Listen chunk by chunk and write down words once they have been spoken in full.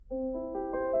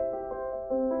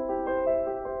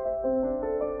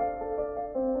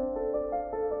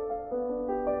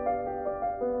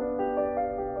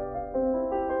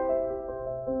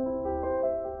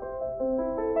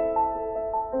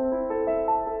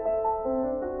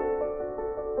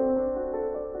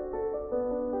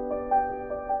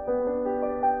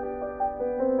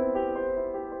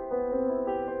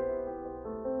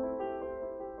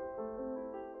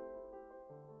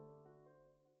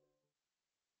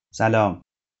سلام،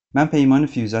 من پیمان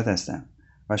فیوضات هستم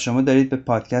و شما دارید به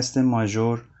پادکست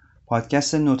ماژور،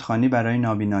 پادکست نوت‌خوانی برای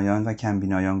نابینایان و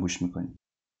کمبینایان گوش میکنید.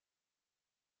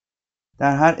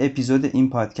 در هر اپیزود این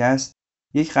پادکست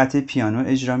یک قطعه پیانو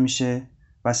اجرا میشه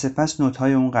و سپس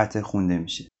نوت‌های اون قطعه خوانده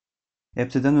میشه.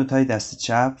 ابتدا نوت‌های دست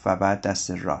چپ و بعد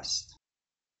دست راست.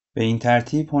 به این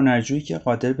ترتیب هنرجویی که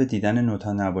قادر به دیدن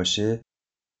نوت‌ها نباشه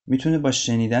میتونه با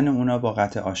شنیدن اونا با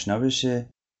قطعه آشنا بشه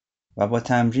و با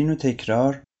تمرین و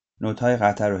تکرار نوت‌های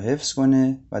قطعه رو حفظ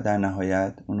کنه و در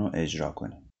نهایت اونو اجرا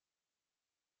کنه.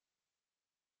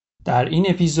 در این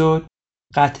اپیزود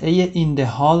قطعه In the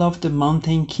Hall of the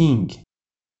Mountain King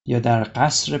یا در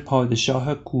قصر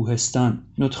پادشاه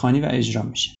کوهستان نوت‌خوانی و اجرا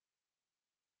میشه.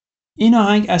 این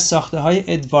آهنگ از ساخته‌های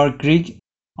ادوارد گریگ،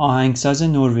 آهنگساز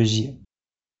نروژیه.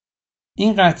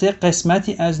 این قطعه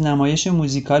قسمتی از نمایش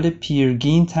موزیکال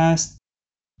پیرگینت هست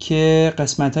که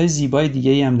قسمت‌های زیبای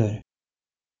دیگه‌ای هم داره.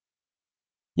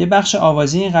 یه بخش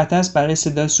آوازی این قطعه است برای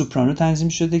صدای سوپرانو تنظیم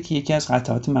شده که یکی از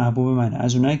قطعات محبوب منه،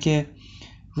 از اونایی که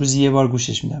روزی یه بار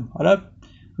گوشش میدم. حالا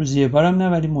روزی یه بارم نه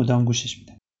ولی مدام گوشش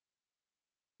میدم.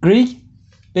 گریگ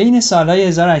بین سالهای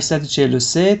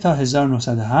 1843 تا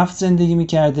 1907 زندگی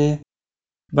میکرده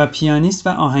و پیانیست و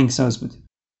آهنگساز بوده.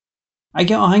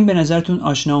 اگه آهنگ به نظرتون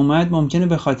آشنا اومد ممکنه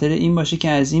به خاطر این باشه که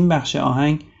از این بخش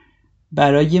آهنگ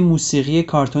برای موسیقی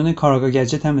کارتون کاراگاه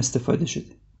گجت هم استفاده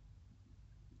شده.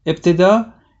 ابتدا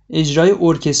اجرای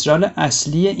ارکسترال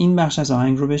اصلی این بخش از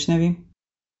آهنگ رو بشنویم.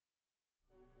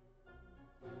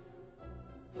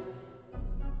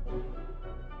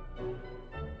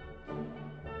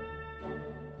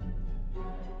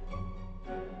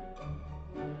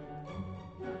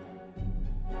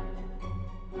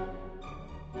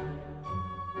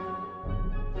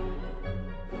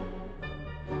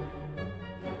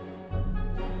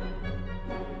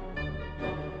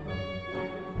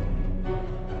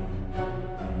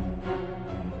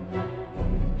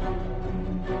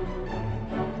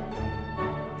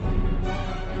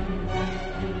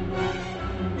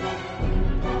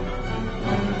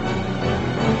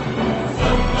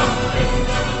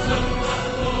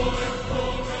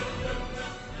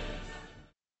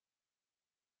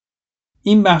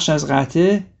 این بخش از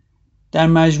قطعه در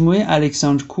مجموعه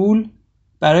الکساندر کول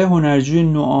برای هنرجوی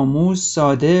نوآموز،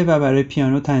 ساده و برای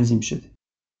پیانو تنظیم شده.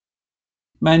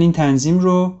 من این تنظیم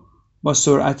رو با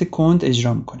سرعت کند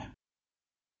اجرا میکنم.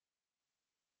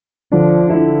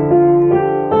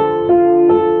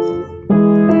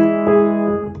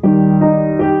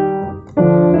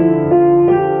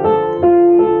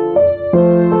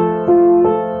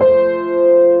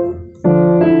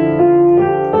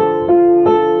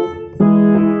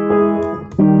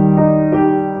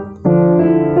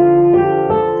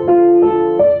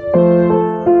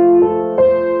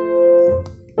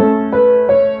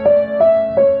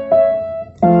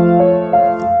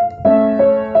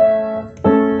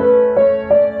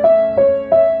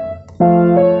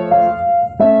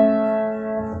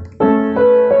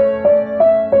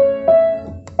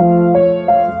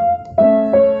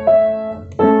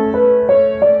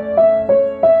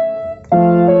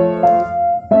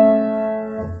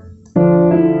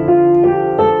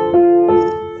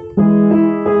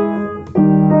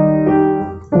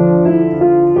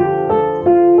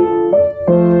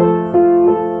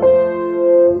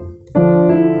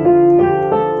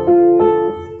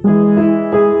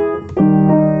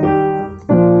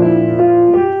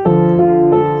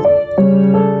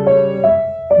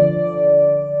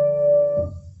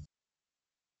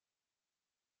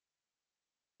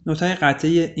 نوت‌های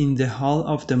قطعه In the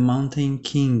Hall of the Mountain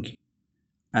King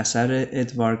اثر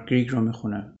ادوارد گریگ رو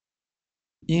میخونم.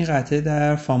 این قطعه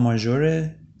در فا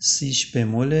ماژور، سیش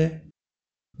بمول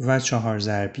و 4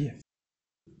 ضربیه.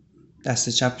 دست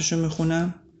چپش رو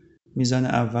میخونم. میزان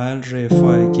اول ر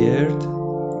فا گرد،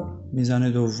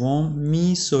 میزان دوم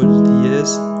می سل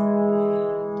دیز،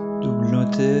 دوبل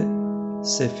نوت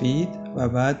سفید و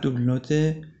بعد دوبل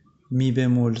نوت می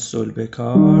بمول سل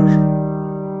بکار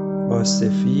با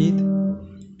سفید،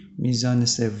 میزان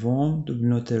سوم دوبل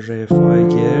نوت ر فا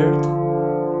گرد،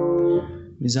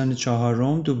 میزان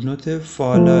چهارم دوبل نوت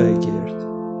فا لا گرد.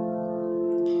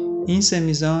 این سه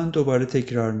میزان دوباره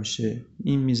تکرار میشه.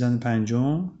 این میزان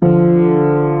پنجم،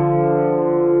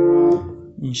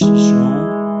 این ششم،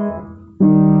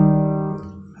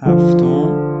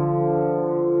 هفتم،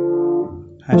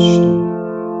 هشتم.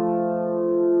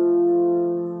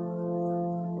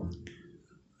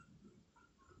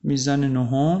 میزان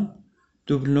نهم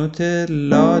دوبل نوت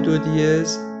لا دو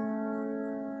دیز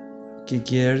که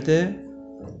گرده.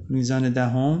 میزان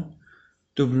دهم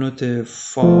دوبل نوت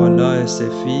فا لا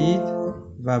سفید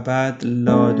و بعد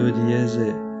لا دو دیز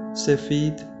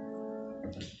سفید.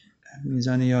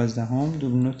 میزان 11 دو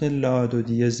نوت لا دو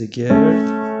دیز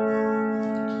گرد.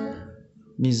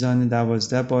 میزان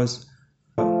 12 باز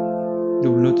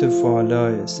دو نوت فا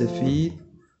لا سفید،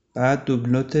 بعد دو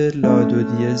نوت لا دو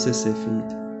دیز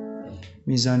سفید.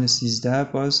 میزان 13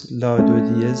 باز لا دو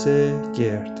دیز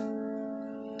گرد.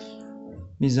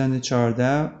 میزان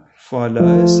 14 فا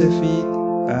لا سفید،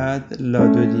 بعد لا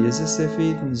دو دیز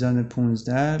سفید. میزان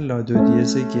 15 لا دو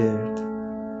دیز گرد.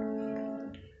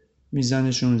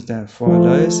 میزان 16 فا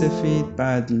لا سفید،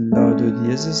 بعد لا دو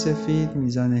دیز سفید.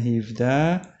 میزان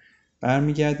 17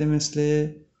 برمیگرده مثل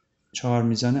 4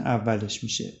 میزان اولش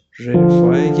میشه ر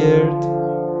فا گرد.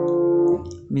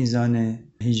 میزان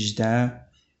 18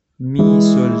 می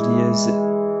سل دیز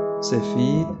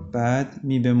سفید، بعد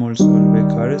می بمول سل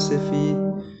بکار سفید.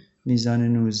 میزان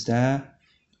 19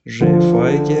 ر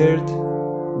فا گرد.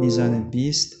 میزان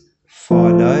 20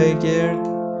 فا لا گرد.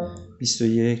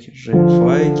 21 ر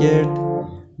فا گرد.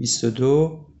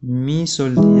 22 می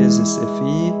سل دیز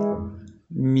سفید،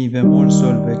 می بمول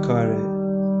سل بکار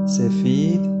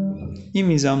سفید. این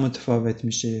میزان متفاوت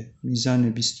میشه. میزان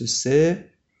 23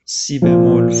 سی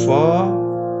بمول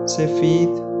فا سفید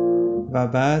و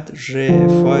بعد ر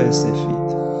فا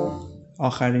سفید.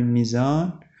 آخرین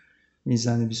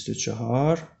میزان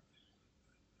 24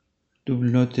 دوبل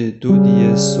نوت دو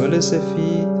دیز سل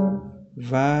سفید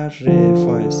و ر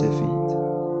فا سفید.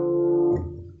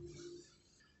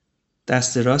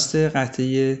 دست راست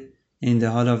قطعه In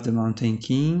the Hall of the Mountain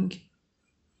King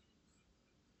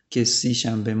که سیش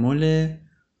هم بموله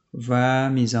و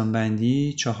میزان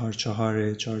بندی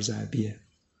 4/4 ضربیه.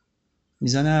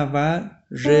 میزان اول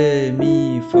ر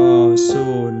می فا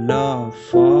سل لا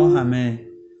فا همه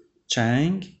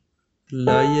چنگ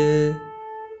لای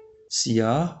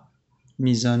سیاه.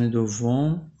 میزان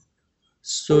دوم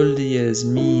سل دیز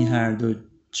می هر دو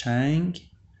چنگ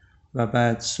و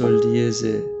بعد سل دیز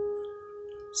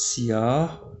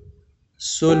سیاه،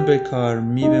 سل بکار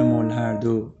می بمول هر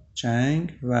دو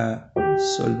چنگ و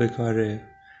سل بکار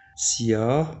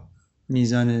سیاه.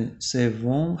 میزان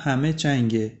سوم همه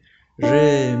چنگه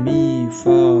ر می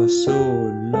فا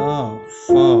سل لا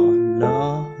فا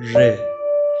لا ر.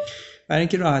 برای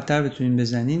اینکه راحت تر بتونین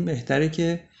بزنین بهتره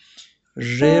که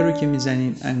ر رو که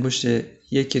میزنین انگشت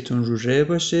یکتون رو ر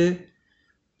باشه.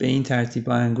 به این ترتیب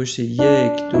با انگشت 1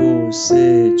 2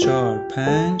 3 4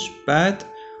 5. بعد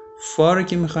فا رو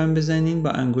که میخوایم بزنین با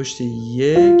انگشت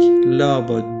 1 لا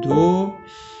با 2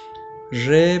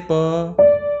 ر با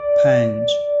 5.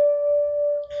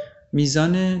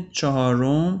 میزان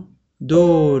چهارم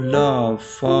دو لا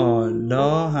فا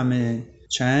لا همه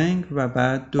چنگ و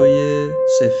بعد دوی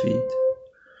سفید.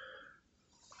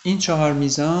 این 4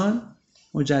 میزان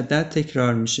مجدد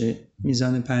تکرار میشه.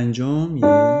 میزان پنجم 1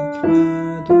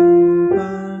 و 2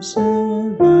 و 3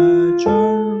 و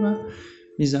 4 و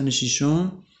میزان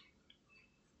ششم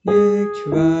 1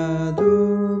 و 2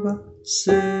 و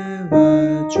 3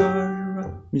 و 4 و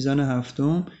میزان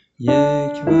هفتم 1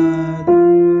 و 2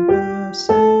 و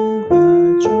 3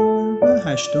 و 4 و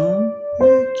هشتم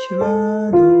 1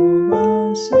 و 2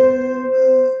 و 3 و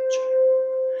 4.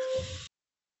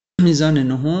 میزان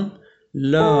نهم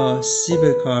لا سی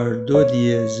بکار دو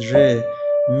دیز ر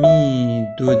می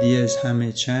دو دیز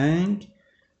همه چنگ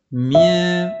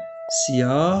می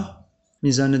سیاه.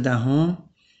 میزان دهم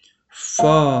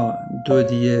فا دو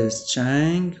دیز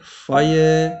چنگ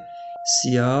فای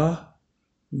سیاه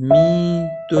می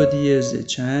دو دیز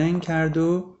چنگ کرد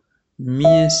و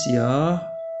می سیاه.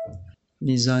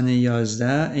 میزان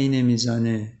 11 عین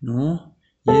میزان 9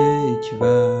 1 و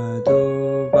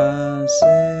 2 و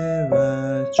 3 و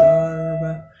 4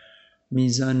 و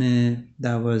میزان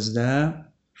 12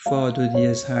 فا دو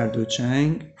دیز هر دو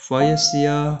چنگ فای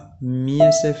سیاه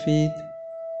می سفید.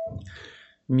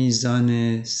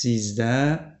 میزان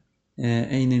 13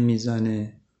 عین میزان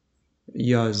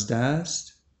 11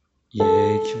 است 1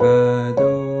 و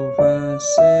 2 و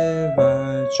 3 و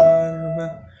 4 و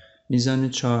میزان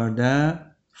 14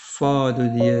 فا دو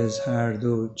دیز هر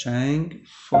دو چنگ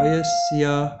فای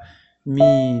سیاه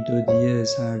می دو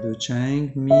دیز هر دو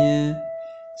چنگ می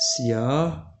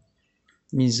سیاه.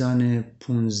 میزان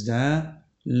 15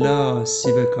 لا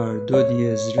سی بکار دو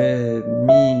دیز ر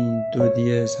می دو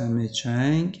دیز همه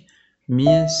چنگ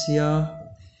می سیاه.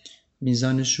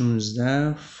 میزان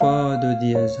 16 فا دو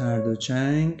دیز هر دو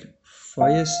چنگ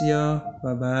فای سیاه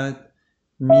و بعد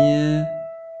می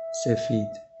سفید.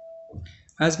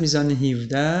 از میزان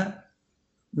 17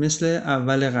 مثل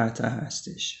اول قطعه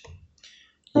هستش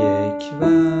 1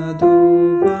 و 2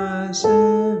 و 3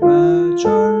 و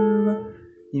 4 و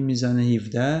این میزان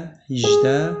 17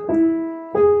 18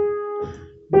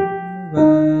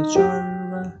 و 4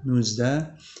 و 19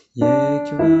 1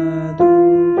 و 2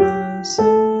 و 3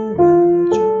 و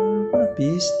 4 و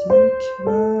 20 1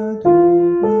 و 2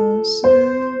 و 3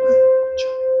 و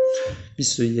 4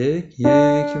 21 1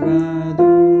 و 2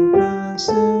 و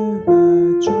 3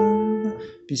 و 4 و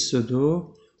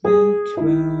 22 1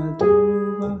 و 2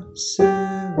 و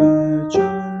 3 و 4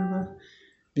 و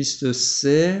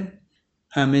 23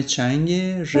 همه چنگ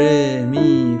ر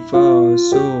می فا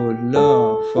سول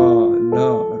لا فا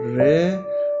لا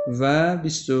ر و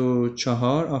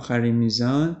 24 آخرین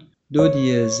میزان دو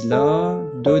دیز لا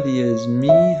دو دیز می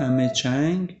همه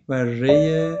چنگ و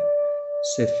ر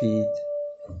سفید.